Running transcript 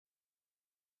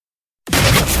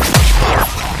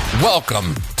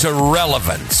Welcome to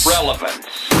Relevance.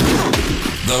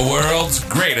 The world's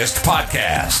greatest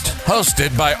podcast.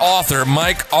 Hosted by author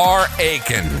Mike R.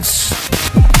 Akins.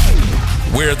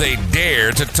 Where they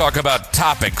dare to talk about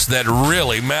topics that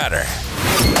really matter.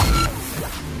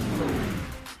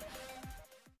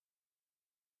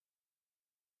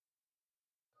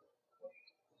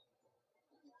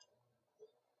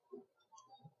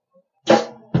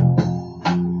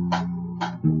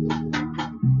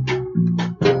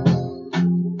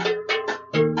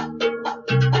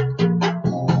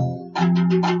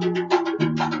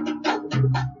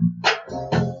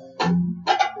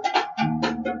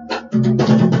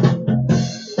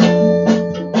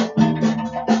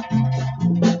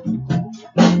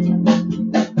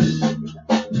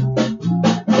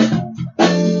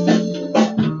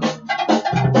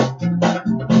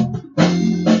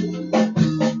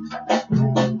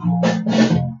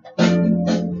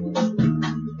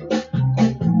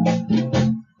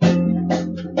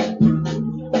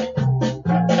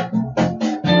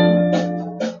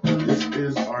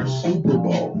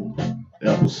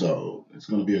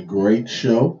 Great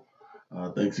show.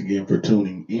 Thanks again for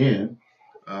tuning in.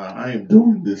 I am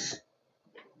doing this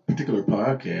particular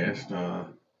podcast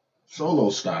solo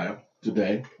style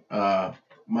today.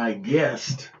 My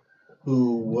guest,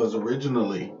 who was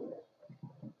originally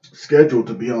scheduled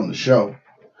to be on the show,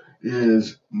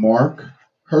 is Mark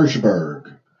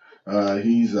Hirschberg.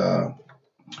 He's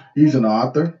an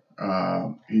author.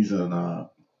 He's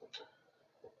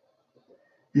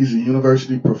a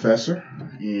university professor,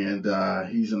 and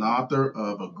he's an author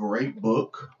of a great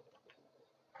book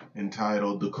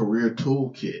entitled The Career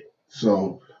Toolkit.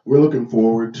 So we're looking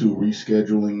forward to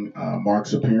rescheduling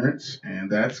Mark's appearance,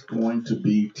 and that's going to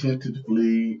be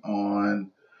tentatively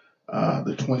on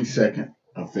the 22nd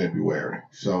of February.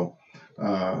 So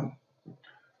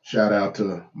shout out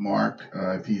to Mark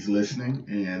if he's listening,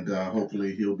 and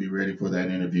hopefully he'll be ready for that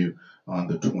interview on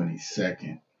the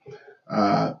 22nd.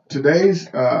 Today's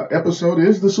episode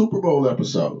is the Super Bowl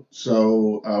episode.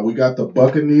 So we got the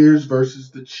Buccaneers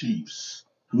versus the Chiefs.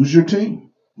 Who's your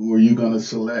team? Who are you going to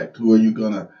select? Who are you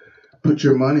going to put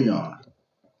your money on?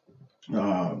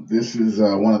 This is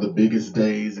one of the biggest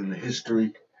days in the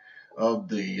history of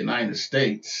the United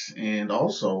States and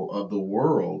also of the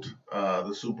world.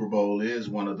 The Super Bowl is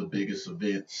one of the biggest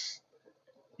events,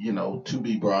 to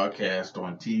be broadcast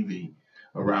on TV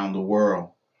around the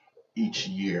world each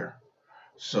year.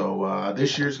 So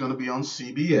this year is going to be on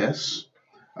CBS.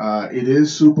 It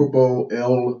is Super Bowl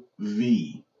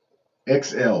XLV,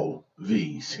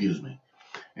 excuse me.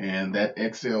 And that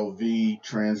XLV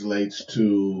translates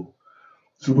to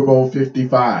Super Bowl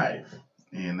 55.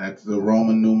 And that's the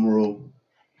Roman numeral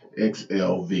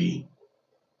XLV.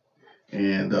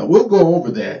 And we'll go over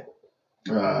that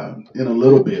in a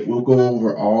little bit. We'll go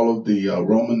over all of the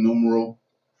Roman numeral,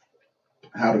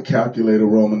 how to calculate a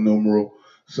Roman numeral,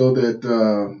 so that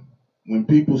when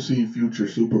people see future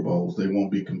Super Bowls, they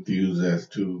won't be confused as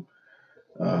to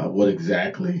what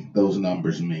exactly those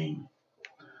numbers mean.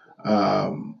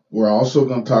 We're also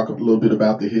going to talk a little bit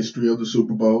about the history of the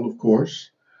Super Bowl, of course.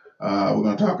 We're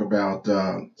going to talk about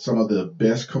some of the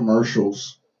best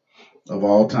commercials of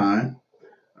all time.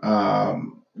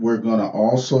 We're going to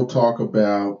also talk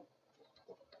about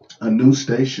a new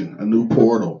station, a new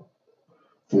portal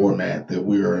format that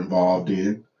we are involved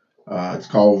in. It's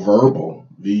called Verbal,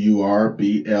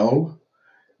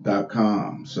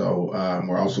 VURBL.com. So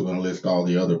we're also going to list all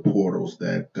the other portals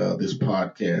that this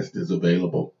podcast is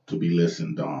available to be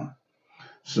listened on.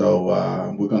 So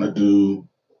we're going to do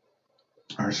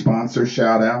our sponsor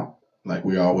shout out like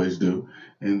we always do.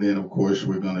 And then, of course,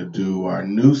 we're going to do our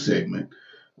new segment.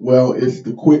 Well, it's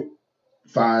the quick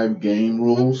 5 game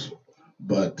rules,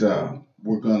 but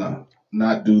we're going to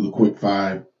not do the quick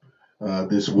 5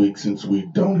 this week since we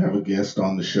don't have a guest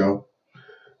on the show.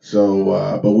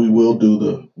 So, but we will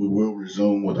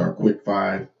resume with our quick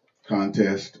 5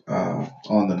 contest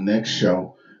on the next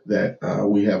show that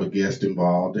we have a guest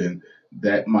involved, and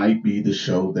that might be the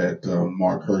show that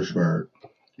Mark Hirschberg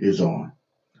is on.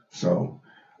 So,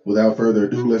 without further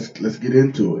ado, let's get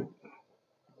into it.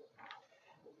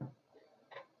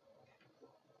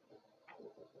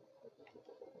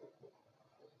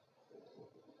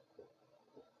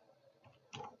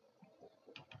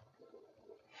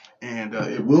 And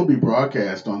it will be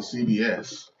broadcast on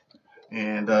CBS.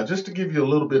 And just to give you a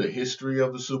little bit of history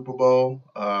of the Super Bowl,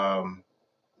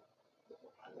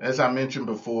 as I mentioned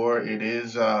before, it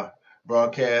is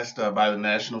broadcast by the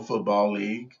National Football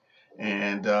League,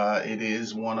 and it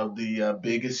is one of the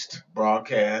biggest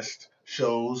broadcast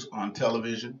shows on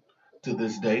television to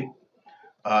this date.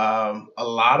 A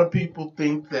lot of people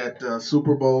think that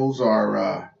Super Bowls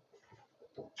are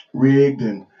rigged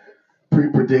and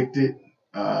pre-predicted.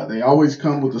 They always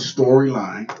come with a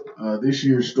storyline. This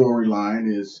year's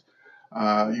storyline is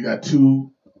you got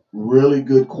two really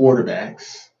good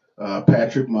quarterbacks,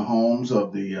 Patrick Mahomes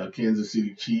of the Kansas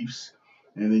City Chiefs,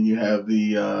 and then you have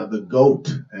the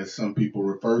GOAT, as some people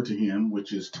refer to him,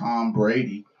 which is Tom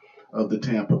Brady of the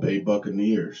Tampa Bay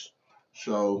Buccaneers.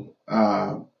 So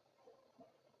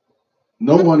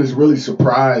no one is really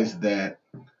surprised that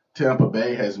Tampa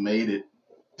Bay has made it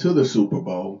to the Super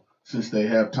Bowl since they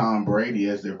have Tom Brady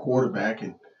as their quarterback,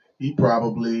 and he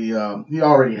probably he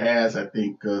already has, I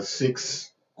think,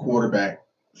 six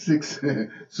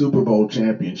Super Bowl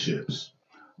championships.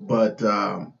 But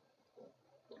I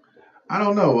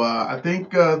don't know. I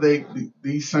think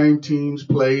these same teams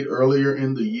played earlier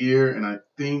in the year, and I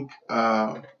think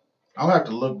I'll have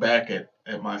to look back at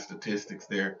my statistics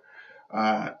there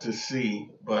to see.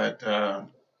 But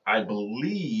I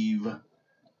believe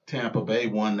Tampa Bay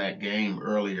won that game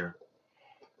earlier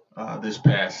this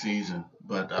past season,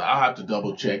 but I'll have to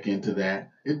double check into that.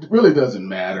 It really doesn't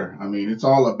matter. I mean, it's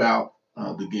all about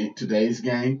the game, today's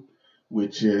game,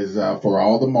 which is for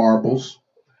all the marbles,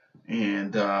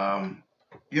 and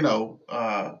you know,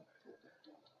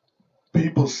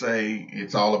 people say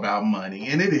it's all about money,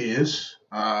 and it is.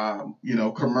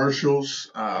 Commercials.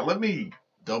 Let me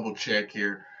double check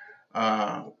here.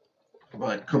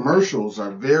 But commercials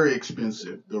are very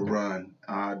expensive to run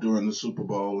during the Super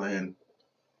Bowl, and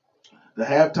the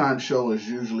halftime show is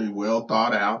usually well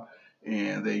thought out,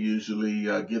 and they usually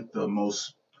get the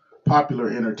most popular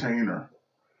entertainer,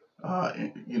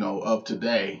 of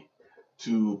today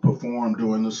to perform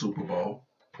during the Super Bowl.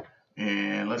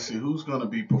 And let's see who's going to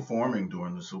be performing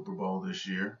during the Super Bowl this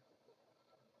year.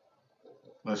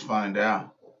 Let's find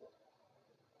out.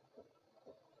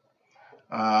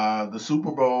 The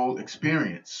Super Bowl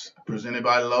Experience, presented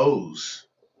by Lowe's.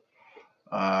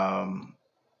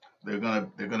 They're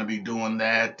gonna be doing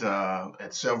that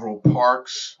at several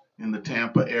parks in the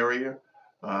Tampa area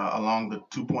along the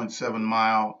 2.7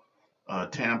 mile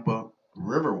Tampa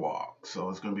Riverwalk. So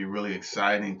it's going to be really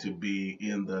exciting to be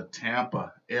in the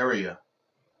Tampa area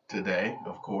today,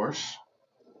 of course.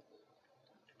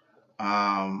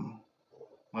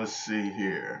 Let's see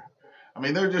here. I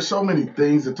mean, there are just so many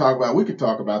things to talk about. We could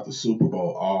talk about the Super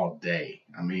Bowl all day.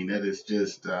 I mean, that is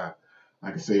just, like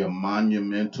I say, a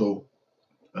monumental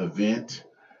event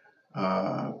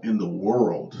in the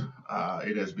world.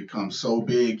 It has become so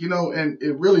big, and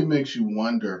it really makes you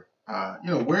wonder,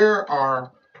 where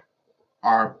are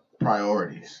our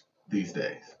priorities these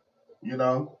days? You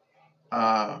know,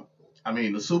 uh, I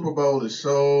mean, the Super Bowl is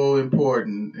so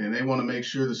important, and they want to make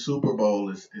sure the Super Bowl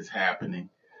is happening.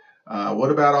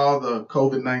 What about all the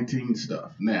COVID-19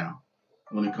 stuff now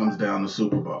when it comes down to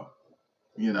Super Bowl?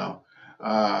 You know,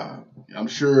 uh, I'm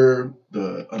sure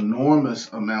the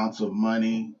enormous amounts of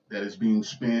money that is being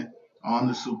spent on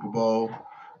the Super Bowl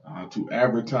to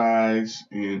advertise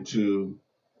and to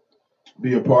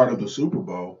be a part of the Super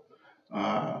Bowl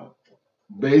uh,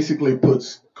 basically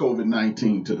puts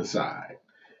COVID-19 to the side.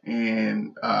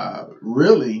 And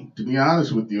really, to be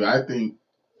honest with you, I think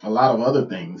a lot of other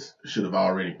things should have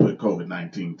already put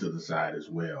COVID-19 to the side as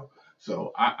well.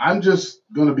 So I'm just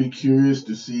going to be curious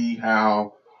to see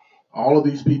how all of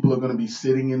these people are going to be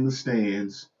sitting in the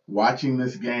stands watching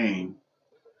this game.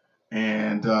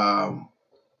 And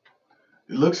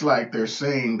it looks like they're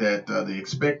saying that the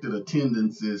expected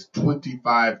attendance is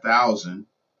 25,000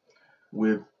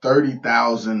 with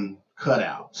 30,000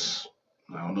 cutouts.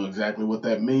 I don't know exactly what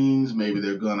that means. Maybe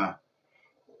they're going to,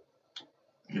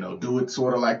 do it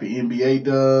sort of like the NBA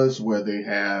does, where they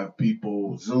have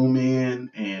people zoom in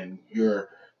and your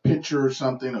picture or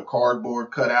something, a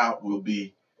cardboard cutout, will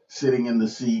be sitting in the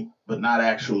seat, but not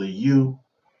actually you,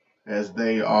 as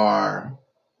they are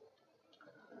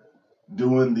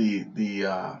doing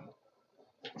the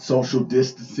social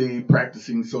distancing,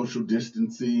 practicing social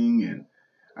distancing, and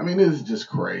I mean, it is just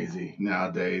crazy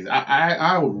nowadays.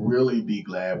 I would really be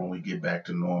glad when we get back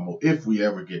to normal, if we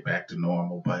ever get back to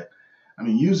normal. But I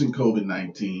mean, using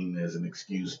COVID-19 as an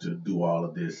excuse to do all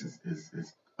of this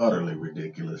is utterly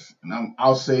ridiculous. And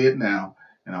I'll say it now,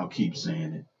 and I'll keep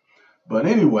saying it. But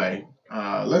anyway,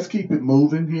 let's keep it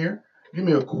moving here. Give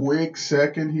me a quick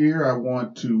second here. I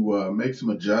want to make some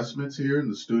adjustments here in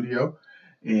the studio.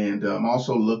 And I'm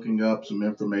also looking up some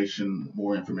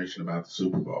more information about the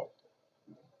Super Bowl.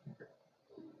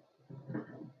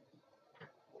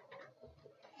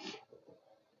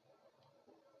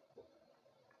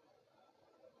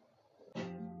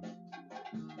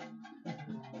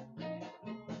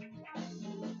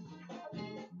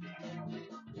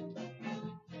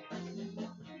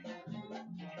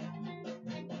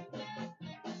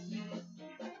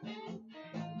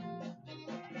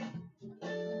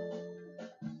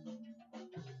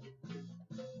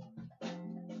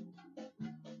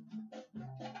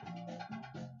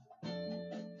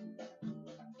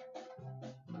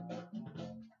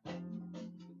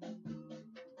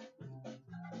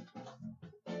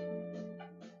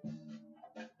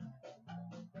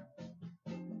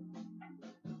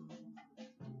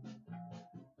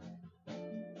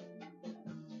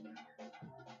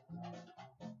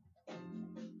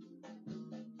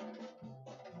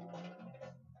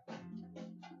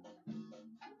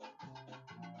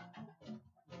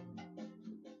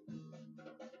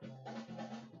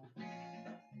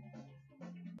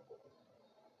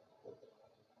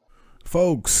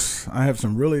 Folks, I have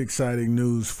some really exciting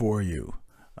news for you.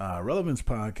 Relevance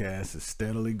Podcast is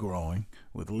steadily growing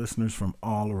with listeners from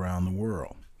all around the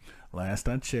world. Last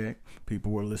I checked,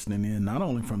 people were listening in not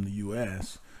only from the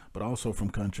U.S., but also from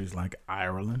countries like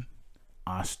Ireland,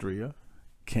 Austria,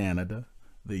 Canada,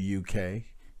 the UK,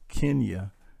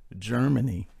 Kenya,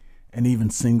 Germany, and even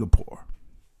Singapore.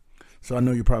 So I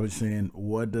know you're probably saying,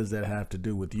 what does that have to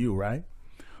do with you, right?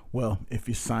 Well, if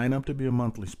you sign up to be a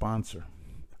monthly sponsor,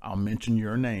 I'll mention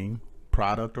your name,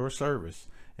 product, or service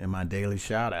in my daily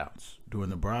shout-outs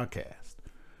during the broadcast,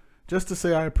 just to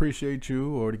say I appreciate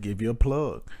you or to give you a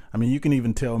plug. I mean, you can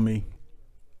even tell me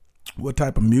what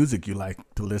type of music you like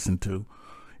to listen to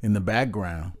in the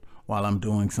background while I'm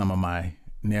doing some of my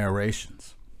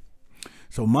narrations.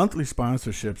 So monthly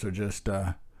sponsorships are just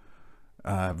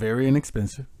very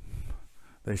inexpensive.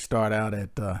 They start out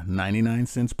at 99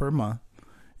 cents per month.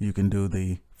 You can do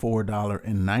the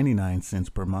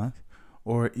 $4.99 per month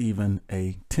or even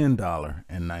a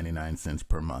 $10.99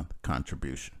 per month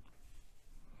contribution.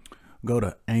 Go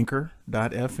to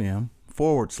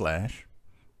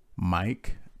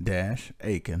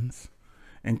anchor.fm/Mike-Akins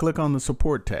and click on the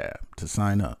support tab to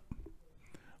sign up.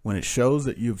 When it shows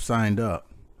that you've signed up,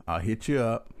 I'll hit you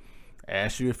up,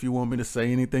 ask you if you want me to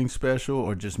say anything special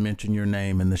or just mention your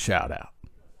name in the shout out.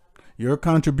 Your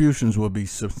contributions will be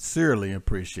sincerely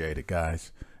appreciated,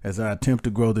 guys, as I attempt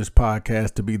to grow this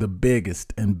podcast to be the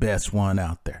biggest and best one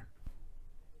out there.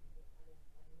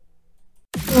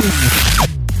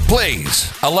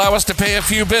 Please allow us to pay a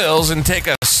few bills and take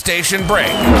a station break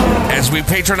as we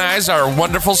patronize our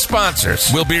wonderful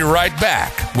sponsors. We'll be right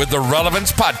back with the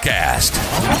Relevance Podcast.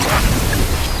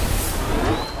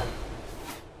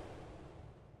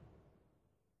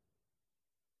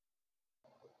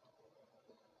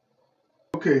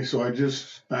 Okay, so I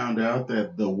just found out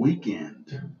that The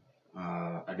Weeknd,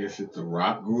 I guess it's a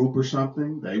rock group or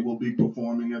something, they will be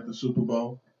performing at the Super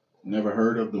Bowl. Never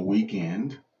heard of The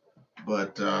Weeknd,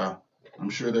 but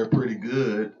I'm sure they're pretty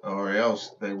good, or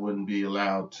else they wouldn't be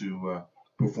allowed to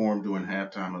perform during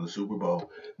halftime of the Super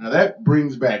Bowl. Now that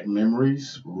brings back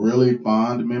memories, really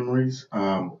fond memories.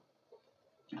 I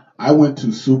went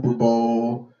to Super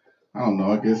Bowl, I don't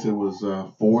know, I guess it was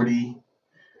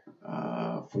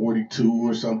 42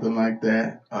 or something like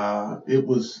that. It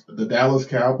was the Dallas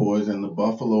Cowboys and the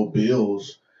Buffalo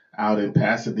Bills out in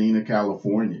Pasadena,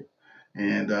 California.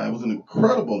 And it was an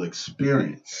incredible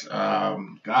experience.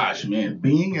 Gosh, man,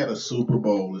 being at a Super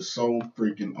Bowl is so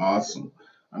freaking awesome.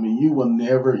 I mean,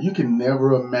 you can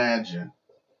never imagine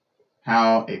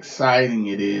how exciting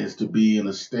it is to be in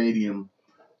a stadium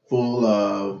full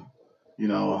of,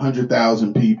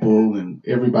 100,000 people and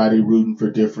everybody rooting for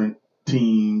different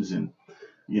teams. And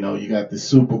you got the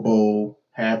Super Bowl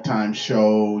halftime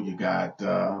show, you got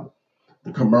the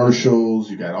commercials,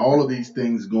 you got all of these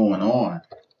things going on.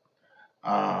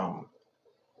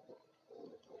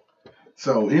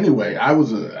 So anyway, I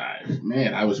was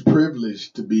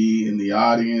privileged to be in the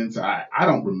audience. I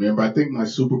don't remember. I think my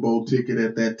Super Bowl ticket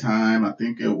at that time, I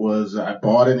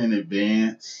bought it in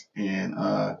advance, and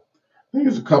I think it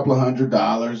was a couple of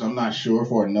 $100. I'm not sure,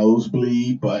 for a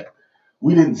nosebleed, but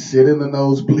we didn't sit in the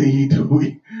nosebleed.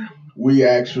 We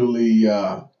actually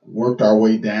worked our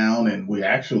way down, and we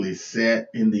actually sat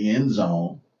in the end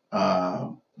zone,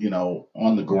 on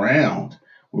the ground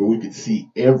where we could see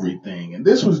everything. And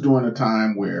this was during a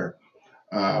time where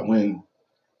when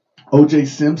O.J.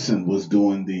 Simpson was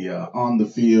doing the on the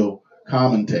field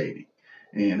commentating,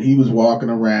 and he was walking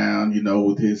around,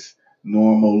 with his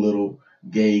normal little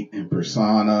gait and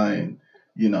persona, and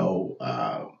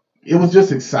it was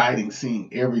just exciting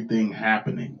seeing everything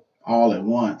happening all at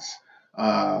once.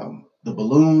 The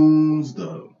balloons,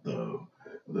 the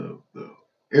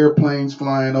airplanes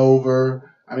flying over.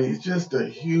 I mean, it's just a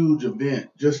huge event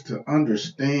just to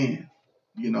understand,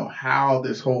 how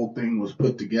this whole thing was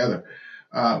put together.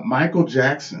 Michael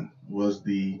Jackson was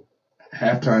the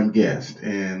halftime guest,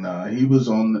 and he was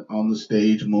on the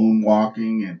stage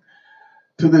moonwalking. And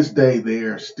to this day, they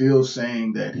are still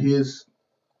saying that his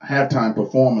halftime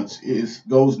performance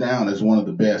goes down as one of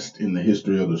the best in the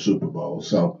history of the Super Bowl.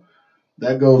 So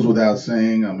that goes without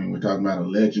saying. I mean, we're talking about a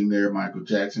legend there, Michael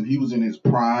Jackson. He was in his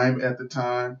prime at the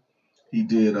time. He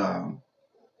did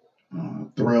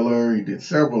Thriller. He did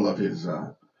several of his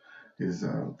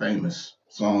famous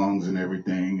songs and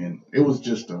everything, and it was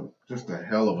just a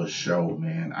hell of a show,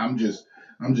 man. I'm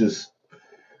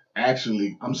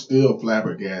still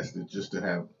flabbergasted just to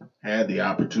have had the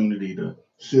opportunity to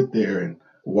sit there and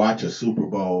watch a Super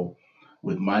Bowl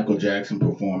with Michael Jackson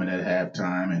performing at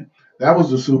halftime. And that was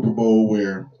the Super Bowl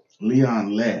where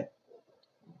Leon Lett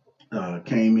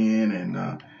came in,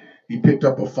 and he picked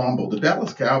up a fumble. The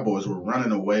Dallas Cowboys were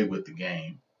running away with the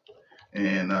game,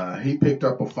 and he picked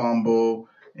up a fumble.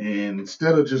 And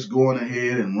instead of just going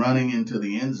ahead and running into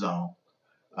the end zone,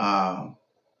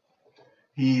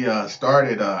 he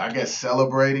started, I guess,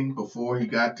 celebrating before he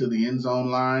got to the end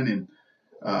zone line. And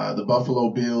the Buffalo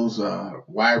Bills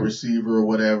wide receiver or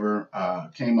whatever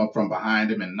came up from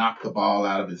behind him and knocked the ball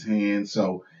out of his hand.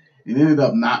 So it ended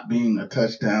up not being a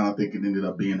touchdown. I think it ended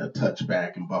up being a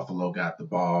touchback, and Buffalo got the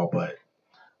ball. But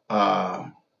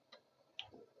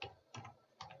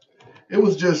it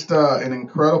was just an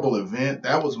incredible event.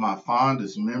 That was my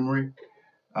fondest memory.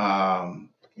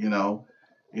 You know,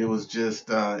 it was just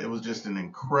an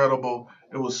incredible.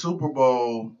 It was Super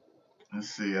Bowl. Let's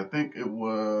see. I think it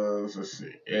was. Let's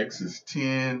see. X is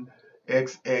 10.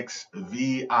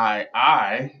 XXVII.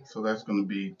 So that's going to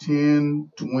be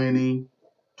 10, 20,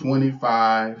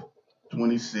 25,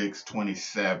 26,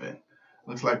 27.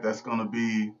 Looks like that's going to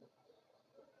be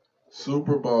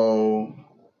Super Bowl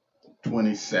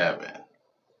 27,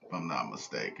 if I'm not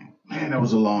mistaken. Man, that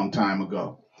was a long time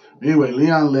ago. Anyway,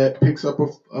 Leon Lett picks up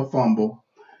a fumble,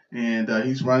 and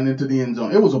he's running into the end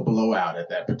zone. It was a blowout at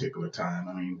that particular time.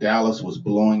 I mean, Dallas was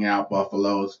blowing out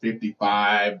Buffalo. It's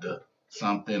 55 to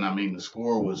something. I mean,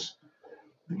 the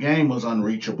game was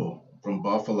unreachable from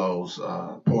Buffalo's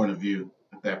point of view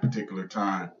at that particular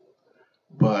time.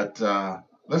 But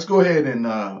let's go ahead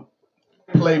and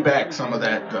play back some of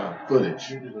that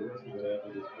footage.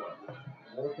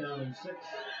 Fourth down and 6.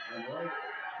 And right.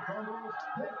 Fumbles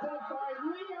picked up by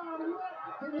Leon Lett.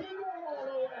 Can he go all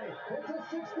the way? It's a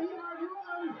 60-yard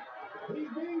run.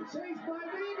 He's being chased by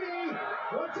Beebe.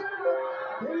 What's in it?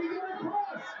 Can he get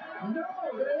across? No,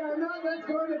 they are not. That's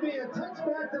going to be a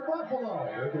touchback to Buffalo.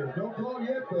 There's no call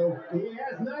yet, though. He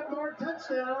has not marked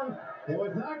touchdown. It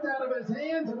was knocked out of his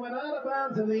hands and went out of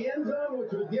bounds in the end zone,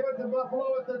 which would give it to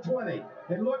Buffalo at the 20.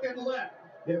 And look at Lett.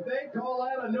 If they call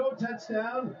out a no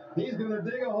touchdown, he's going to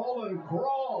dig a hole and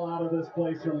crawl out of this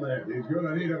place from there. He's going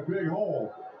to need a big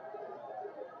hole.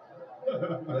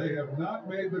 They have not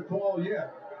made the call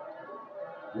yet.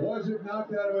 Was it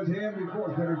knocked out of his hand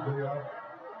before? There's Leon.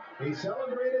 He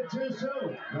celebrated too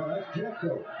soon. No, that's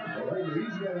Jeffco.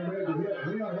 He's got him ready to hit.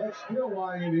 Leon, that's still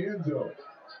lying in the end zone.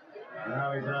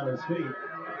 Now he's on his feet.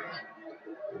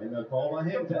 And the call by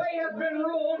him. The play has been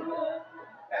ruled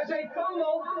as a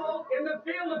fumble in the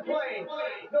field of play.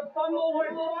 The fumble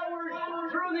went forward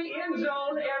through the end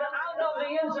zone and out of the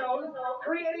end zone,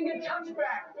 creating a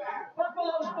touchback.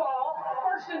 Buffalo's ball,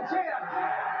 1st and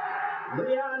 10.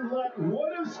 Leon Lett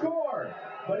would have scored,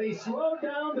 but he slowed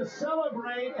down to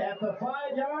celebrate at the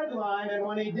 5-yard line, and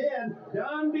when he did,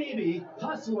 Don Beebe,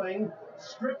 hustling,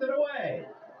 stripped it away.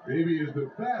 Beebe is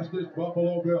the fastest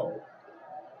Buffalo Bill.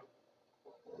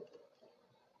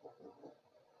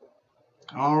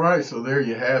 All right, so there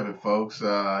you have it, folks.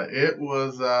 It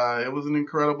was an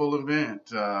incredible event,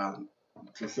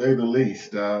 to say the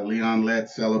least. Leon Lett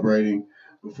celebrating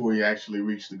before he actually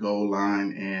reached the goal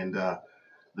line, and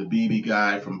the BB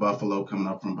guy from Buffalo coming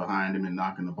up from behind him and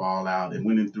knocking the ball out. It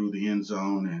went in through the end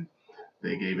zone, and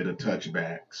they gave it a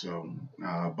touchback. So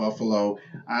Buffalo,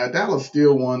 Dallas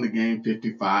still won the game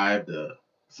 55 to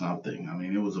something. I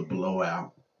mean, it was a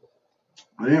blowout.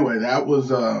 But anyway, that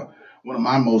was one of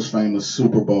my most famous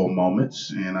Super Bowl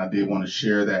moments, and I did want to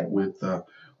share that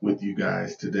with you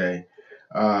guys today.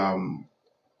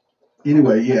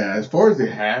 Anyway, yeah, as far as the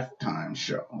halftime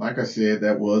show, like I said,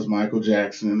 that was Michael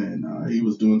Jackson, and he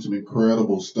was doing some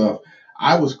incredible stuff.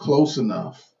 I was close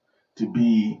enough to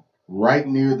be right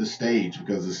near the stage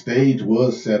because the stage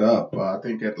was set up, I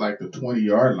think, at like the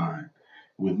 20-yard line,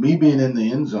 with me being in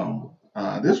the end zone.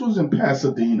 This was in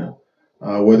Pasadena,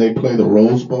 where they play the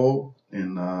Rose Bowl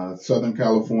in Southern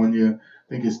California. I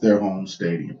think it's their home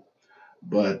stadium.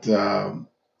 But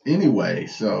anyway,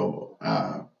 so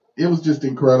it was just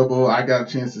incredible. I got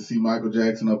a chance to see Michael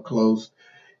Jackson up close.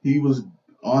 He was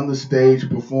on the stage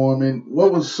performing.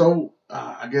 What was so,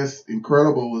 I guess,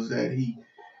 incredible was that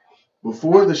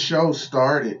before the show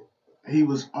started, he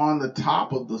was on the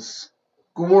top of the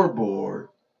scoreboard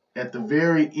at the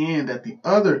very end, at the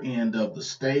other end of the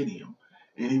stadium.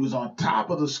 And he was on top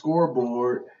of the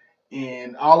scoreboard,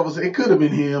 and all of us, it could have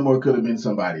been him or it could have been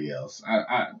somebody else.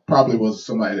 I probably was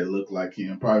somebody that looked like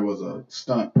him, probably was a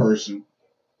stunt person.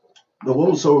 But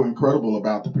what was so incredible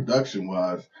about the production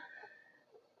was,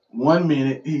 1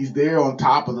 minute he's there on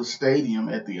top of the stadium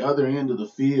at the other end of the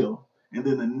field, and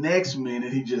then the next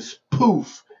minute he just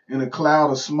poof, in a cloud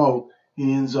of smoke,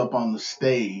 he ends up on the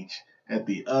stage at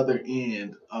the other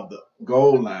end of the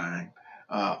goal line,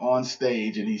 on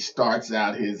stage, and he starts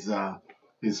out his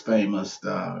famous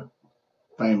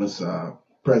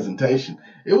presentation.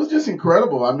 It was just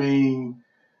incredible. I mean,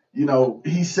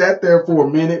 he sat there for a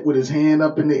minute with his hand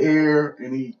up in the air,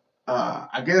 and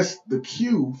I guess the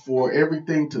cue for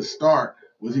everything to start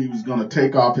was he was going to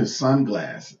take off his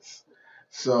sunglasses.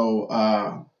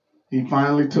 So he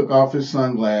finally took off his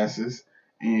sunglasses,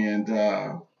 and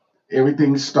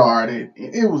everything started.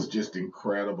 It was just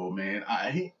incredible, man.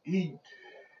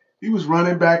 He was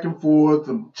running back and forth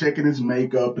and checking his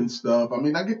makeup and stuff. I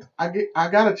mean, I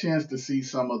got a chance to see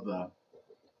some of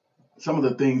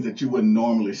the things that you wouldn't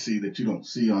normally see, that you don't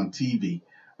see on TV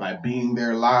by being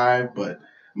there live. But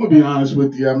I'm gonna be honest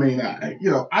with you. I mean,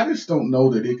 I just don't know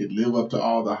that it could live up to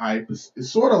all the hype.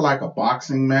 It's sort of like a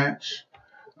boxing match,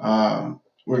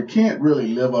 where it can't really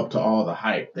live up to all the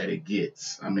hype that it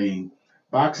gets. I mean,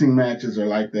 boxing matches are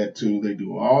like that too. They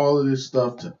do all of this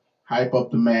stuff to hype up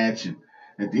the match, and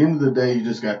at the end of the day, you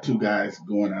just got two guys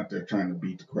going out there trying to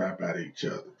beat the crap out of each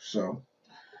other. So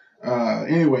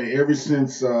anyway, ever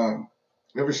since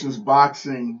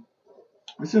boxing,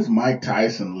 since Mike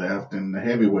Tyson left and the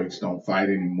heavyweights don't fight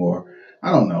anymore,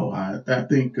 I don't know. I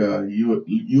think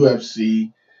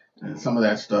UFC and some of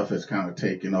that stuff has kind of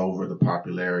taken over the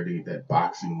popularity that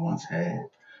boxing once had.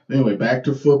 Anyway, back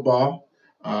to football.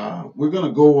 We're going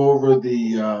to go over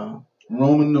the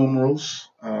Roman numerals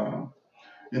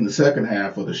in the second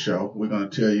half of the show. We're going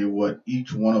to tell you what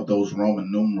each one of those Roman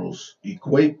numerals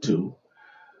equate to.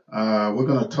 We're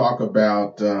going to talk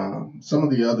about some of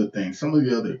the other things, some of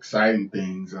the other exciting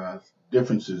things,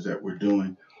 differences that we're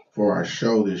doing for our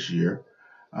show this year.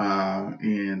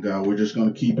 And we're just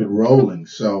going to keep it rolling.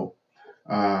 So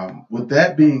with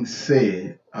that being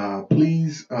said,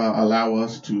 please allow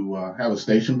us to have a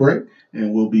station break,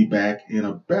 and we'll be back in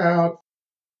about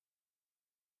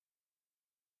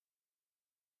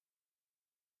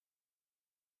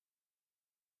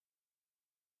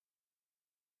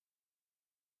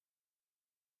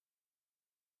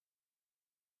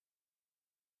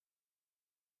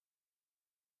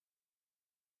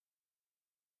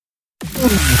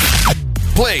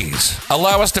Please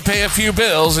allow us to pay a few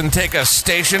bills and take a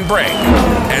station break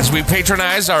as we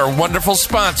patronize our wonderful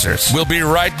sponsors. We'll be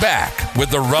right back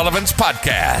with the Relevance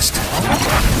Podcast.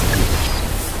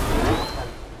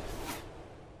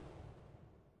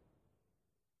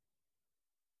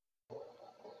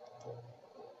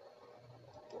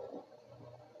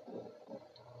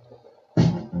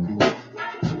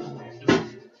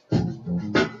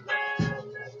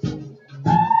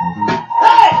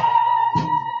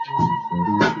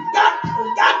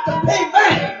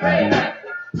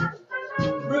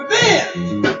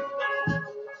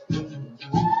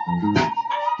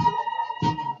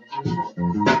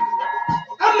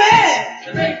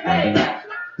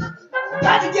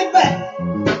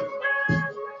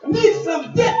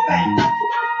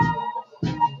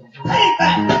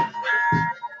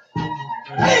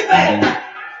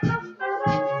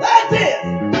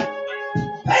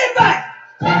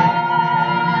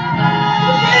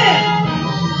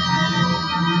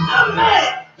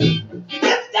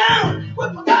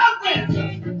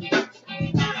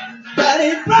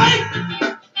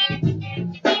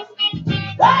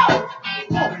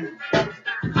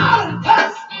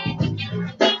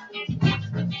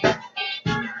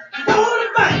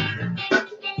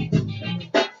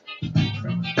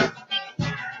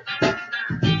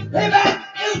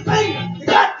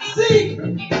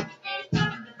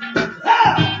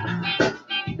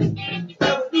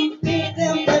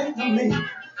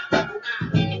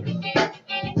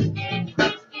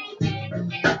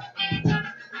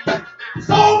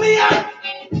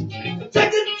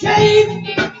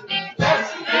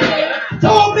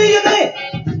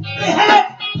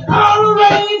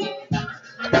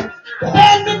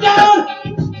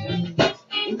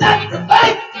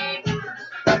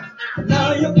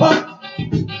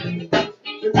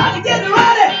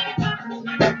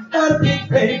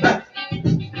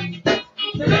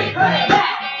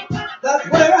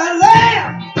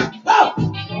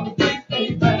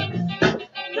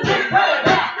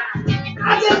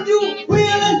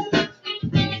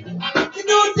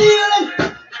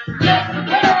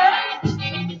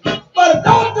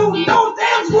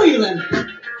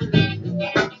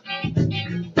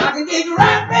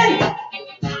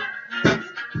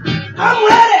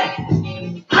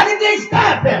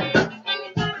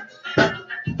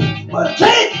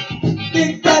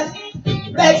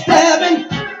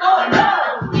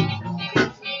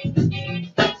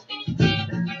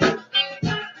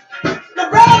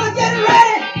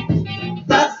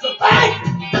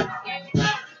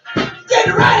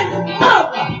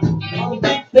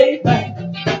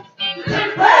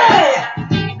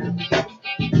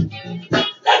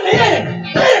 Let me in.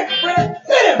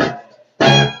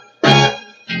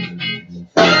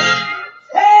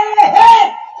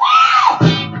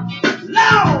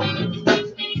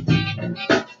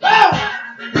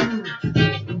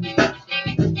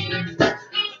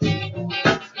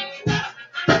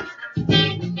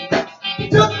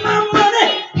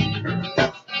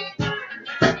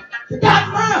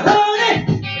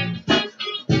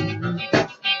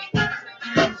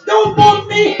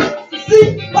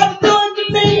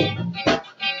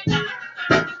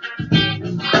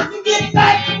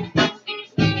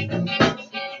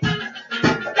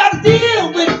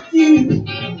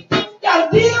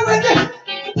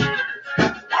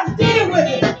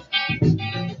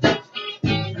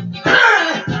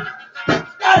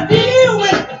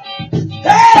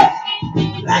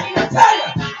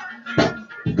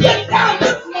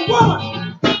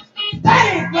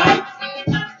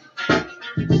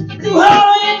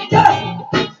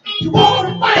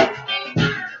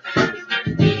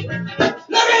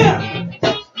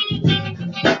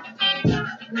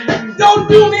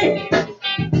 do me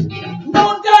no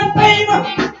done favor.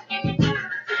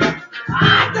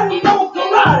 I don't know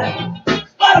karate,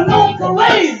 but I know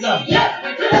karate.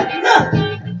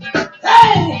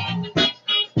 Hey,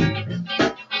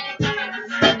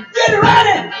 get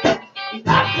ready,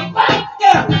 got the fight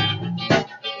there.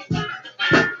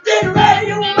 Get ready,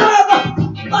 you mother,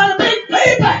 on a big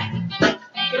payback.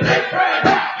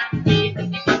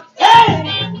 Hey,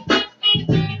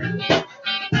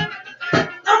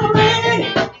 I'm a man.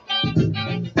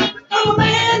 I'm a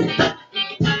man.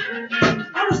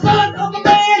 I'm the son of a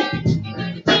man.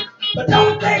 But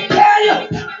don't they tell you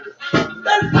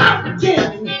that I'm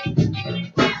king?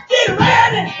 Get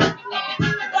ready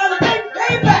for the big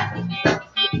payback.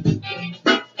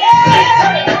 Yeah,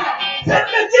 hit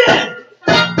me again.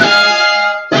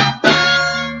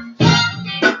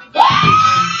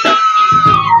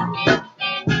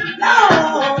 No,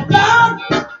 no.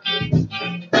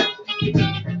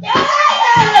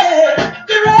 Yeah,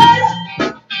 get ready.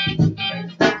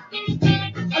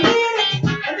 I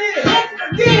need it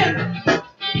again.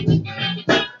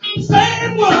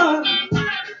 Same one,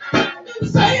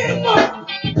 same one,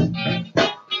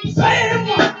 same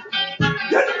one.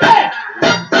 Get the back.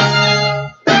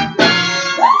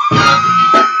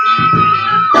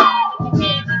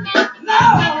 No,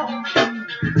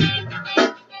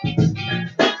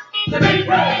 the big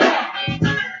break.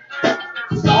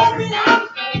 Sold me out,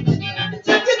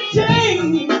 took a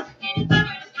chain.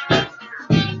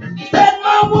 Said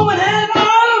my woman had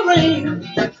all arranged.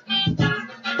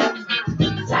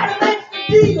 Tried to make the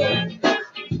deal.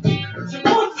 She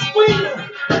wants to squeal.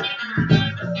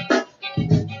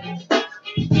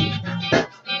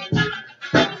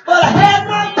 But I had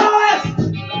my boys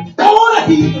on a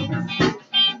heel.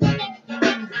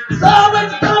 So when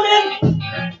you come in,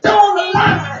 don't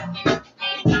lie.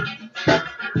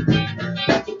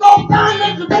 You go down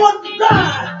like you want to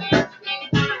die.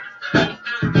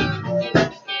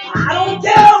 I don't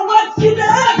care what she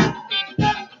does.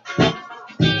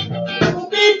 She'll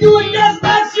be doing just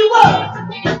like she was.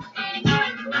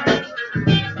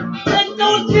 Take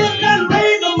those kids and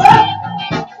raise them up.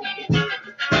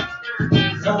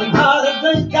 Somehow the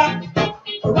drink got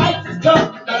a right to come.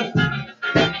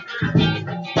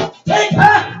 Take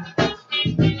her,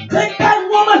 take that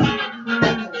woman.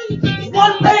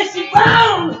 One day she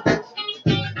found.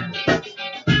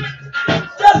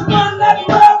 Just run that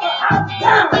mother out of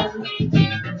town.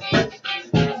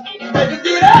 Make her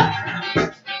get up,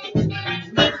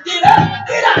 make her get up,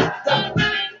 get out.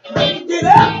 Make her get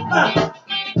up,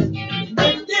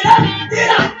 make her get up, get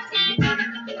out.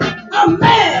 I'm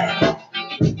mad.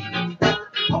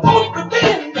 I want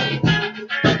revenge.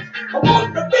 I want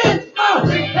revenge.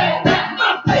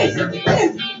 My face is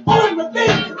bent on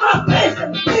revenge. My face is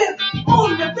bent on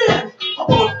revenge. I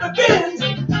want revenge.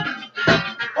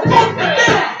 I want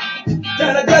revenge.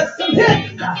 Can I get some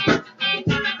hits?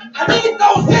 I need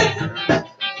those hits.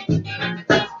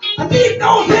 I need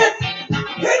those hits.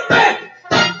 Hit me.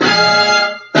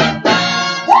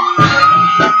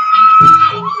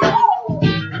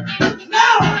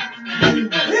 Now,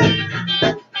 hit.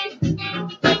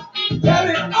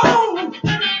 Carry on.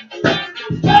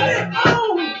 Carry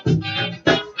on.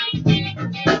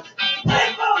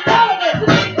 Ain't no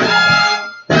relevance.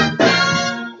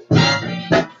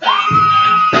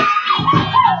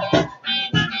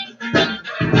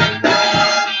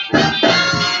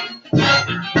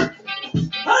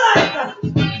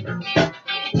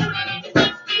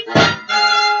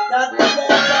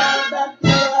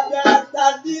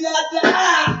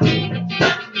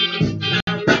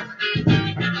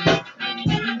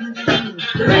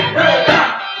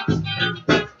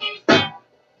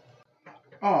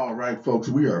 All right, folks,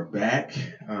 we are back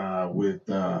with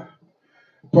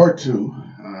part two,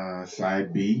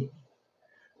 side B,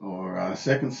 or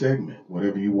second segment,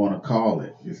 whatever you want to call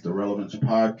it. It's the Relevance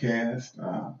Podcast.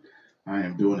 I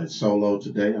am doing it solo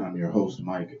today. I'm your host,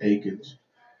 Mike Akins.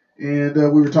 And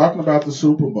we were talking about the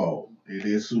Super Bowl. It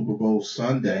is Super Bowl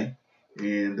Sunday,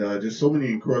 and just so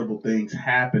many incredible things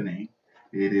happening.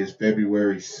 It is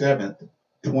February 7th,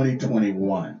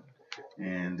 2021.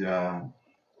 And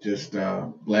just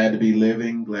glad to be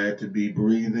living, glad to be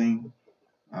breathing,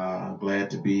 glad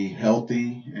to be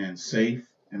healthy and safe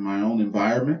in my own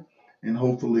environment. And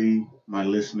hopefully my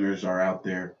listeners are out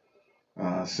there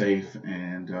safe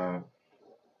and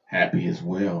happy as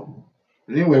well.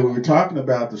 But anyway, we were talking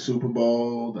about the Super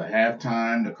Bowl, the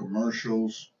halftime, the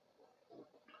commercials.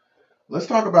 Let's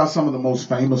talk about some of the most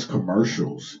famous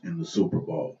commercials in the Super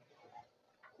Bowl.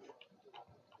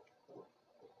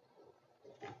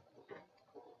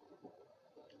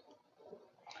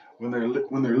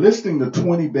 when they're listing the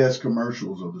 20 best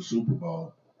commercials of the Super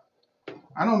Bowl,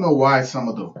 I don't know why some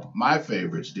of my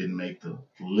favorites didn't make the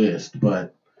list,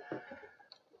 but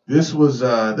this was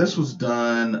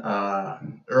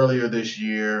done earlier this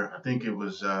year. I think it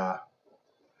was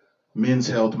Men's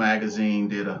Health magazine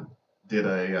did a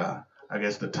I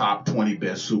guess the top 20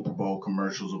 best Super Bowl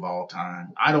commercials of all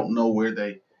time. I don't know where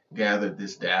they gathered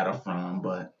this data from,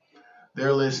 but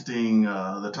they're listing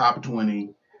the top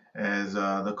 20 as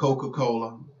the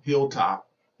Coca-Cola Hilltop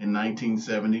in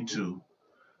 1972.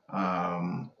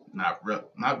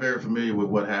 Not very familiar with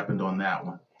what happened on that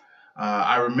one.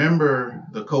 I remember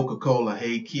the Coca-Cola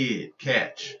Hey Kid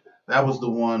catch. That was the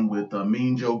one with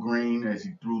Mean Joe Green as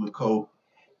he threw the Coke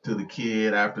to the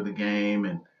kid after the game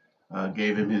and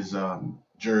gave him his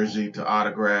jersey to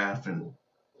autograph, and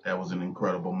that was an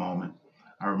incredible moment.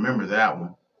 I remember that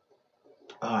one.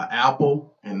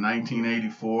 Apple in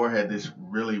 1984 had this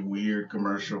really weird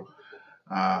commercial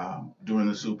during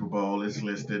the Super Bowl. It's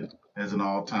listed as an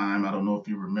all-time. I don't know if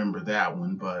you remember that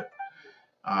one, but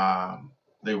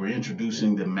they were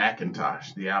introducing the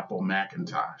Macintosh, the Apple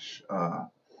Macintosh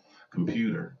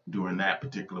computer during that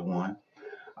particular one.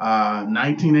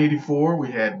 1984,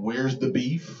 we had Where's the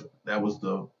Beef? That was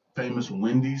the famous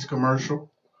Wendy's commercial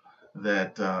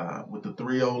that with the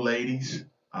three old ladies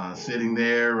sitting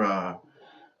there,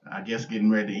 I guess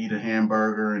getting ready to eat a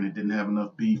hamburger, and it didn't have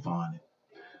enough beef on it.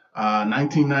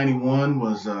 1991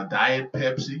 was Diet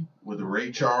Pepsi with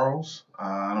Ray Charles.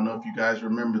 I don't know if you guys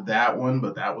remember that one,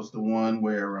 but that was the one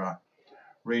where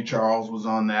Ray Charles was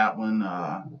on that one.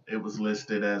 It was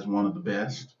listed as one of the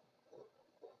best.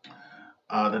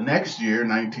 The next year,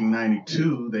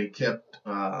 1992, they kept,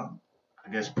 I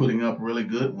guess, putting up really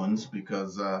good ones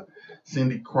because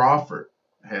Cindy Crawford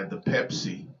had the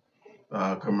Pepsi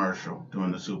commercial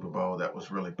during the Super Bowl that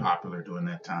was really popular during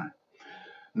that time.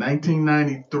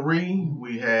 1993,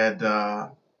 we had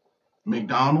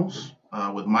McDonald's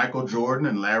with Michael Jordan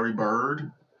and Larry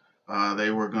Bird.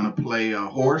 They were going to play a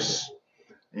horse,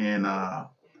 and I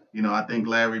think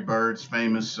Larry Bird's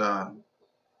famous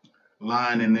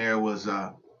line in there was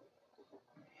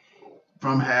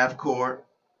from half court,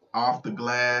 off the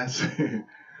glass,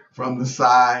 from the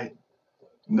side,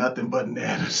 nothing but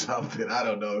net or something. I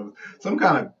don't know. Some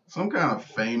kind of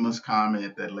famous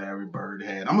comment that Larry Bird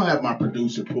had. I'm gonna have my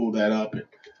producer pull that up and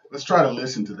let's try to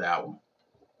listen to that one.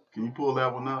 Can you pull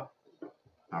that one up?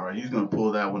 All right, he's gonna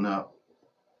pull that one up.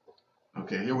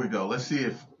 Okay, here we go. Let's see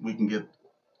if we can get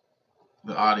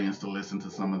the audience to listen to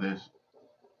some of this.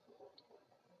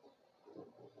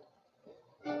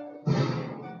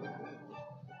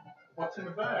 What's in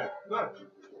the bag? Lunch.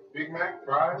 Big Mac,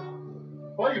 fries.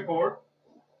 Play you for it.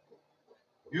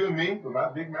 You and me for my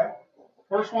Big Mac.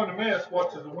 First one to miss,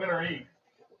 what does the winner eat?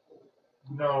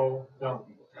 No, don't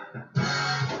eat.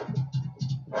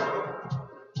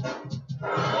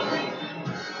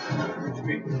 What you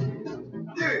mean?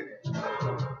 Get it.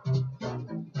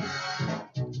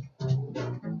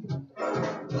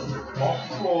 Off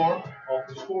the floor, off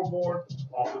the scoreboard,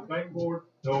 off the bankboard,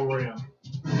 no rim.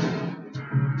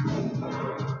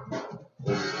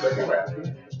 Second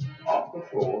raptor, off the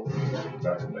floor,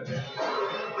 nothing but net.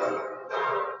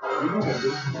 Through the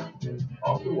window,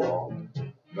 off the wall,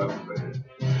 nothing but net.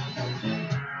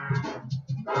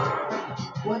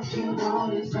 What you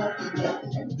want is what you get,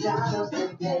 and dollars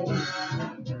to pay.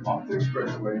 Off the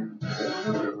expressway,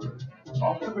 over the river,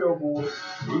 off the billboard,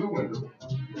 through the window,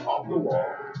 off the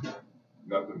wall,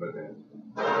 nothing but net.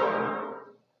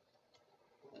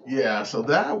 Yeah, so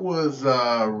that was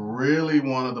really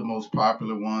one of the most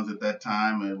popular ones at that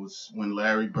time. It was when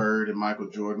Larry Bird and Michael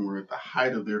Jordan were at the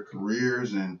height of their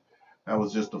careers, and that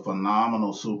was just a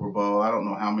phenomenal Super Bowl. I don't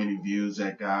know how many views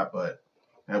that got, but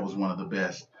that was one of the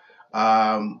best.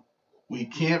 We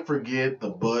can't forget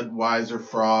the Budweiser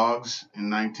Frogs in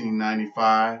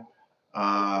 1995.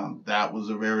 That was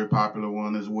a very popular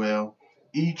one as well.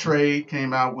 E-Trade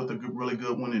came out with a really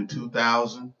good one in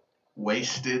 2000,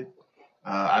 Wasted.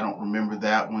 I don't remember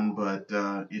that one, but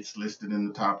it's listed in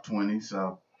the top 20,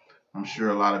 so I'm sure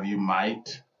a lot of you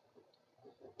might.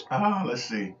 Let's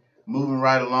see. Moving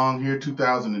right along here,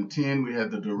 2010, we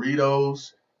had the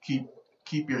Doritos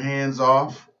Keep Your Hands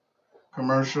Off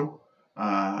commercial.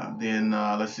 Then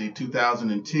let's see,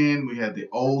 2010, we had the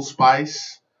Old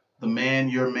Spice, The Man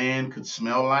Your Man Could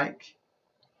Smell Like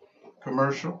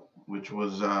commercial, which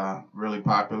was really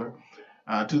popular.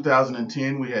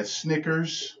 2010, we had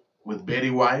Snickers with Betty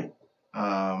White.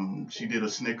 She did a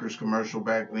Snickers commercial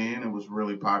back then. It was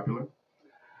really popular.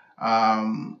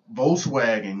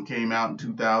 Volkswagen came out in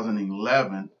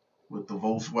 2011 with the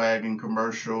Volkswagen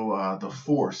commercial, The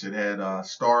Force. It had a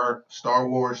Star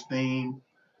Wars theme.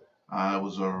 It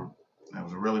was a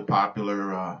really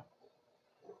popular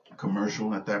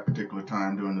commercial at that particular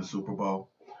time during the Super Bowl.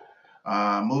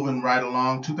 Moving right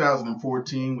along,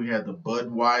 2014, we had the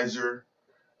Budweiser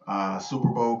Super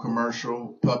Bowl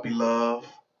commercial, Puppy Love.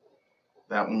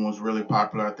 That one was really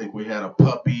popular. I think we had a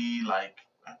puppy like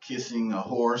kissing a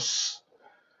horse.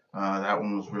 That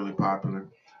one was really popular.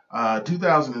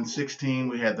 2016,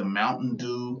 we had the Mountain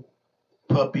Dew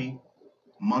Puppy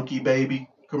Monkey Baby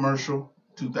commercial,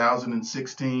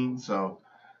 2016. So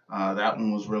that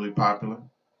one was really popular.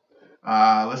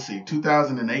 Let's see,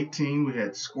 2018, we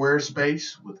had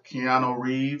Squarespace with Keanu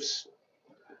Reeves.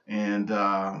 And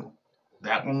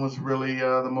that one was really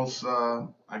the most,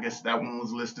 I guess that one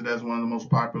was listed as one of the most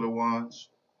popular ones.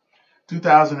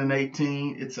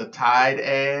 2018, it's a Tide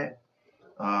ad.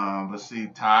 Let's see,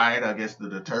 Tide, I guess the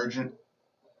detergent,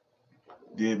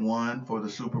 did one for the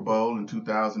Super Bowl in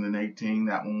 2018.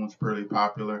 That one was pretty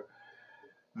popular.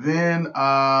 Then,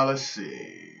 let's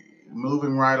see,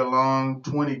 moving right along,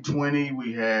 2020,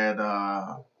 we had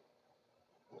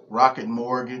Rocket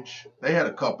Mortgage. They had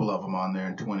a couple of them on there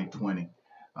in 2020.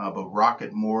 But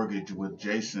Rocket Mortgage with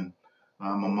Jason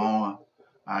Momoa,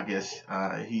 I guess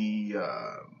he...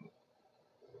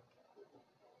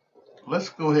 let's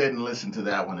go ahead and listen to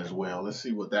that one as well. Let's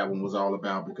see what that one was all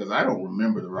about, because I don't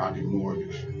remember the Rocket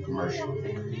Mortgage commercial.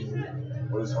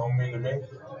 What does home mean to me?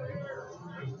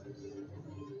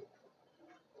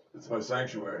 It's my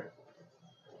sanctuary.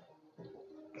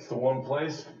 It's the one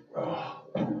place I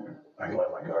can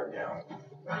let my guard down.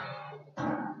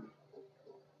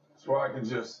 It's where I can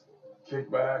just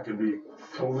kick back and be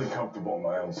totally comfortable in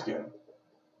my own skin.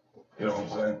 You know what I'm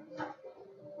saying?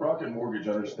 Rocket Mortgage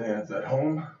understands that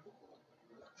home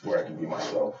is where I can be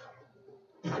myself.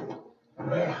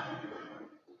 Yeah.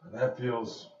 And that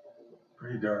feels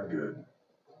pretty darn good.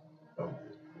 Oh.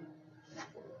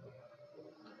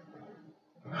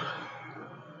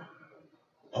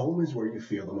 Home is where you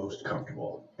feel the most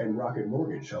comfortable, and Rocket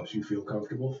Mortgage helps you feel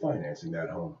comfortable financing that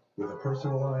home with a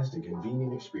personalized and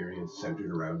convenient experience centered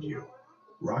around you.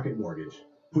 Rocket Mortgage.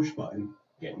 Push button,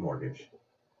 get mortgage.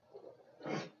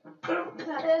 You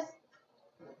got this?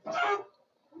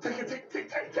 Take it.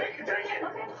 Okay,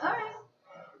 all right.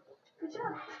 Good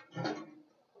job.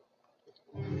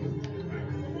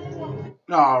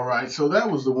 All right, so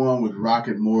that was the one with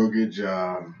Rocket Mortgage.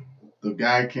 The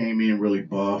guy came in really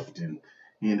buffed, and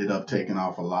he ended up taking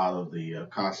off a lot of the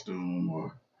costume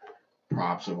or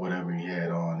props or whatever he had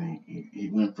on. He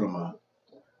went from a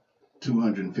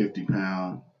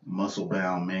 250-pound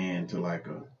muscle-bound man to like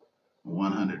a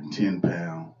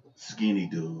 110-pound skinny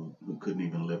dude who couldn't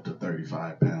even lift a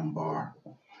 35-pound bar.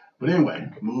 But anyway,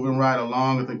 moving right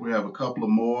along, I think we have a couple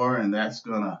of more, and that's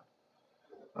gonna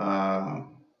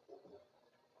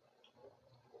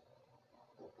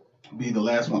be the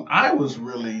last one. I was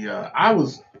really, I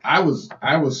was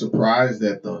surprised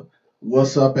that the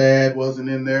 "What's Up" ad wasn't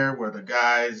in there, where the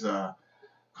guys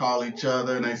call each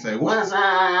other and they say "What's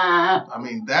up?" I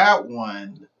mean, that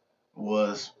one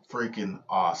was freaking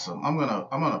awesome. I'm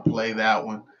gonna play that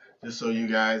one just so you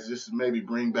guys just maybe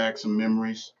bring back some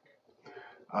memories.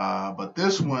 But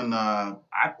this one, I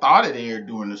thought it aired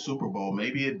during the Super Bowl.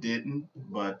 Maybe it didn't,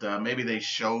 but maybe they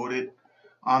showed it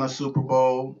on a Super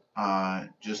Bowl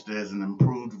just as an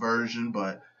improved version.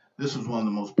 But this was one of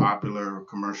the most popular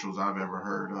commercials I've ever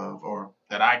heard of, or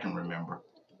that I can remember.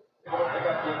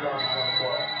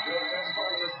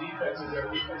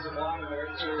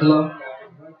 Hello?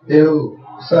 Yo,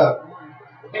 what's up?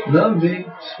 Nothing big.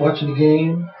 Just watching the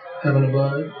game, having a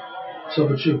bud. What's up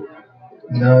with you?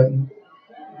 Nothing.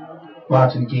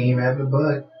 Watching the game, having a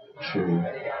bud. True.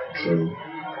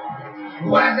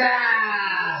 What's up?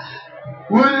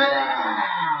 What's up?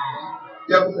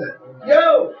 Yo, what's up?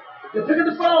 Yo, you're picking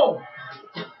the phone.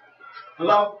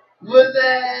 Hello? What's up?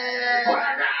 What's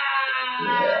up?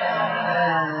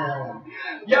 Yeah.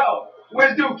 Yo,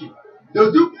 where's Dookie?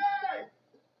 Yo, Dookie.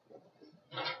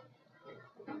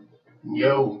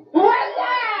 Yo. What's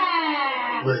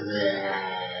up? What's up?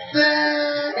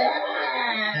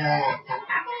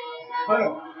 Hold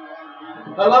on.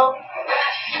 Hello?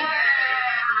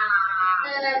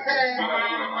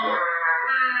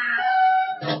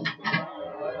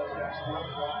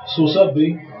 So what's up,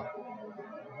 B?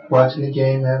 Watching the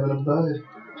game, having a bud.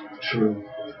 True.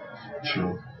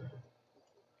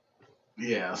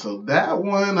 Yeah, so that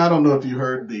one, I don't know if you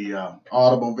heard the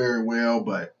audible very well,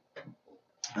 but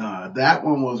that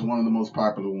one was one of the most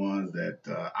popular ones that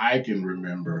I can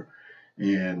remember.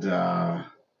 And,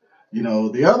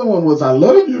 the other one was "I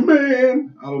Love You,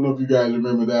 Man." I don't know if you guys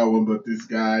remember that one, but this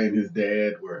guy and his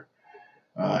dad were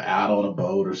out on a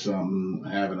boat or something,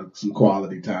 having some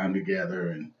quality time together.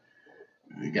 And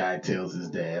the guy tells his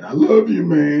dad, "I love you,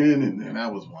 man," and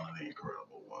that was one of the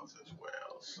incredible ones as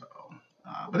well. So,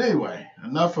 but anyway,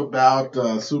 enough about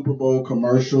Super Bowl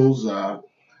commercials.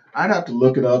 I'd have to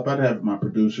look it up. I'd have my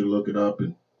producer look it up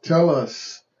and tell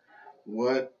us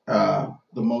what the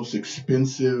most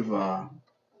expensive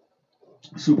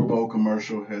Super Bowl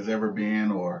commercial has ever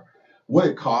been, or what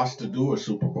it costs to do a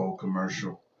Super Bowl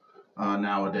commercial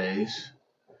nowadays.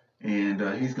 And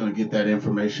he's going to get that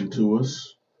information to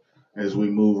us as we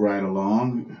move right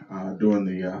along during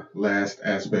the last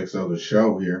aspects of the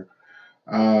show here.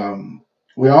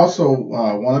 We also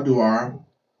want to do our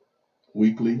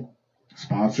weekly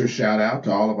sponsor shout out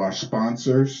to all of our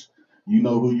sponsors. You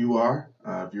know who you are.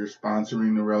 If you're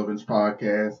sponsoring the Relevance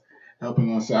podcast,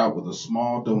 helping us out with a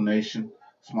small donation,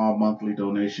 small monthly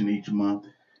donation each month,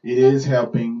 it is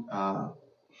helping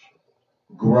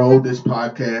grow this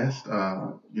podcast.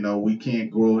 We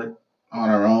can't grow it on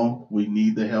our own. We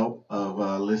need the help of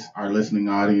our listening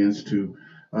audience to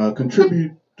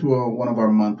contribute to one of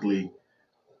our monthly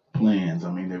plans.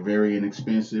 I mean, they're very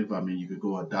inexpensive. I mean, you could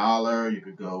go $1, you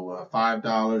could go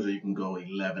 $5, or you can go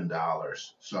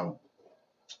 $11. So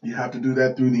you have to do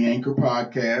that through the Anchor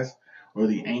podcast or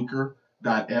the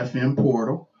Anchor.fm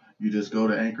portal. You just go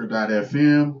to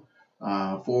Anchor.fm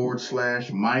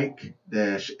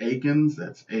 /Mike-Akins.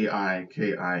 That's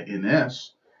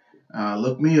AIKINS.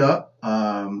 Look me up.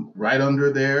 Right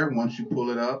under there, once you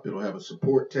pull it up, it'll have a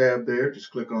support tab there.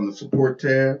 Just click on the support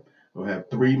tab. It'll have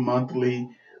 3 monthly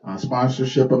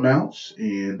sponsorship amounts,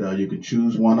 and you can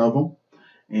choose one of them,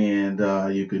 and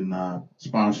you can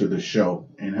sponsor the show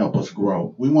and help us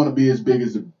grow. We want to be as big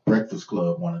as the Breakfast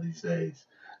Club one of these days.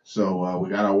 So we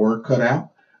got our work cut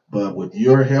out, but with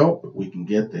your help, we can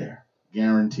get there,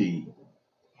 guaranteed.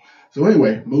 So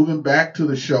anyway, moving back to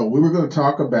the show, we were going to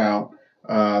talk about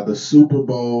the Super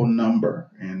Bowl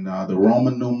number and the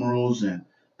Roman numerals and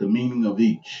the meaning of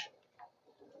each.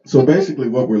 So basically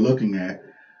what we're looking at,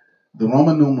 the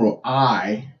Roman numeral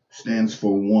I stands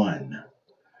for 1.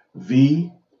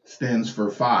 V stands for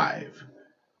 5.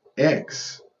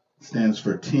 X stands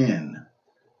for 10.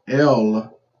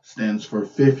 L stands for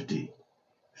 50.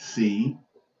 C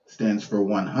stands for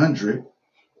 100.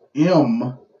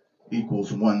 M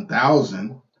equals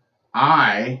 1,000.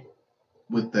 I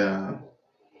with the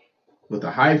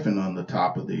hyphen on the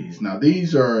top of these. Now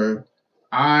these are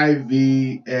I,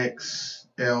 V, X,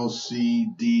 L,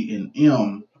 C, D, and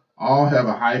M. All have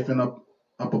a hyphen up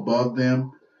above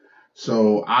them.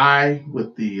 So I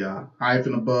with the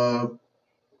hyphen above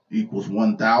equals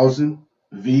 1,000.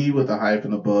 V with a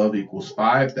hyphen above equals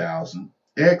 5,000.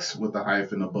 X with a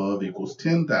hyphen above equals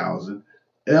 10,000.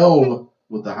 L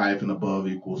with a hyphen above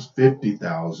equals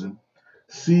 50,000.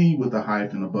 C with a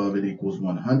hyphen above it equals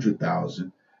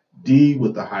 100,000. D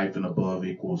with a hyphen above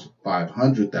equals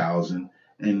 500,000.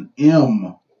 And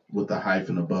M with a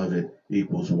hyphen above it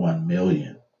equals 1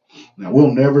 million. Now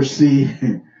we'll never see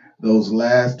those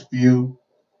last few,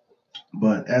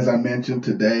 but as I mentioned,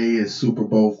 today is Super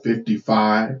Bowl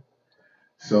 55.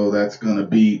 So that's going to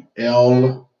be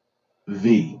LV,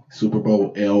 Super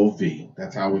Bowl LV.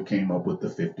 That's how we came up with the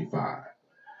 55.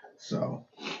 So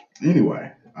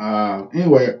anyway,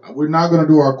 we're not going to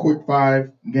do our quick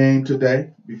 5 game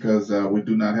today because we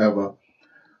do not have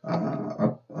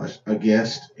a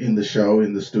guest in the show,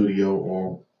 in the studio,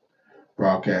 or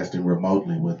broadcasting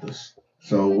remotely with us.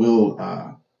 So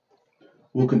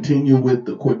we'll continue with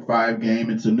the quick 5 game.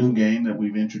 It's a new game that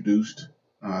we've introduced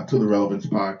to the Relevance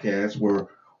podcast, where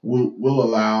we'll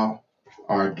allow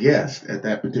our guest at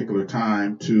that particular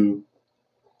time to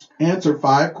answer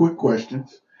 5 quick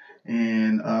questions,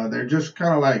 and they're just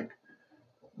kind of like,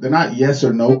 they're not yes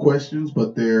or no questions,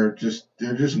 but they're just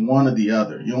one or the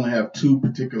other. You only have 2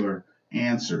 particular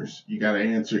answers. You got to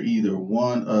answer either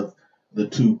one of the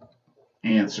 2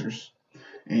 answers,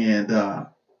 and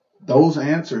those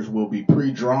answers will be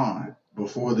pre-drawn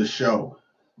before the show.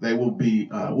 They will be,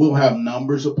 we'll have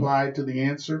numbers applied to the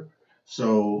answer.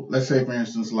 So let's say, for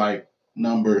instance, like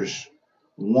numbers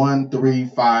 1, 3,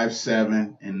 5,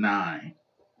 7, and 9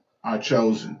 are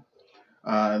chosen.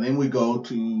 Then we go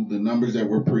to the numbers that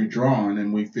were pre-drawn,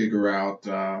 and we figure out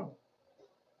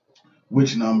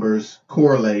which numbers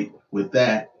correlate with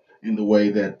that in the way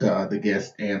that the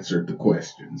guest answered the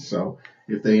questions. So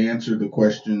if they answered the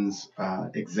questions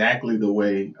exactly the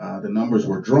way the numbers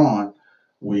were drawn,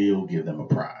 we'll give them a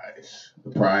prize.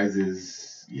 The prize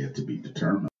is yet to be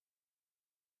determined.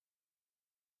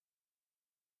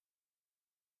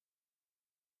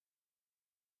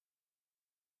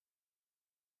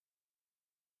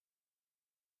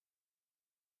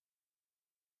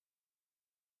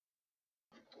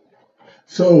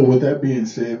 So, with that being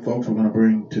said, folks, we're going to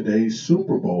bring today's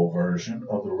Super Bowl version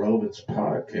of the Relevance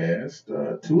podcast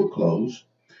to a close.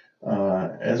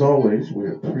 As always, we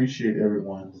appreciate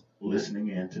everyone listening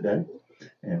in today,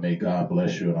 and may God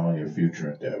bless you in all your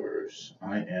future endeavors.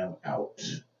 I am out.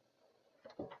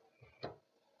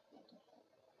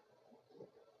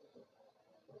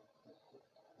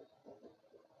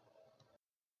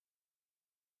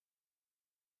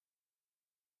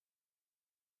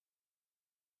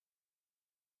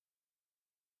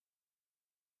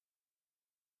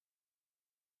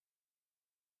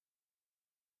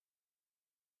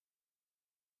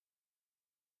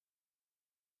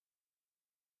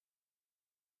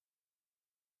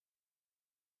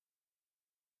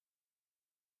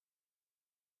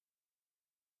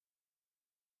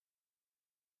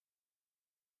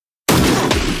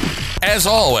 As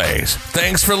always,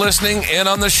 thanks for listening in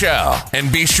on the show.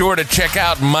 And be sure to check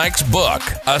out Mike's book,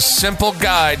 A Simple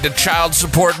Guide to Child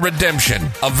Support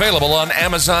Redemption, available on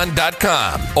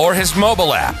Amazon.com, or his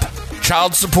mobile app,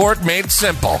 Child Support Made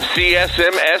Simple,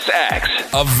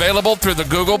 CSMSX, available through the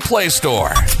Google Play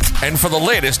Store. And for the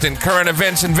latest in current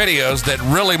events and videos that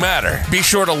really matter, be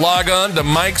sure to log on to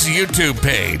Mike's YouTube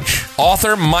page,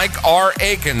 author Mike R.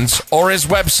 Akins, or his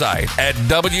website at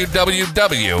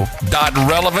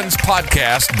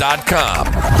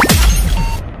www.relevancepodcast.com.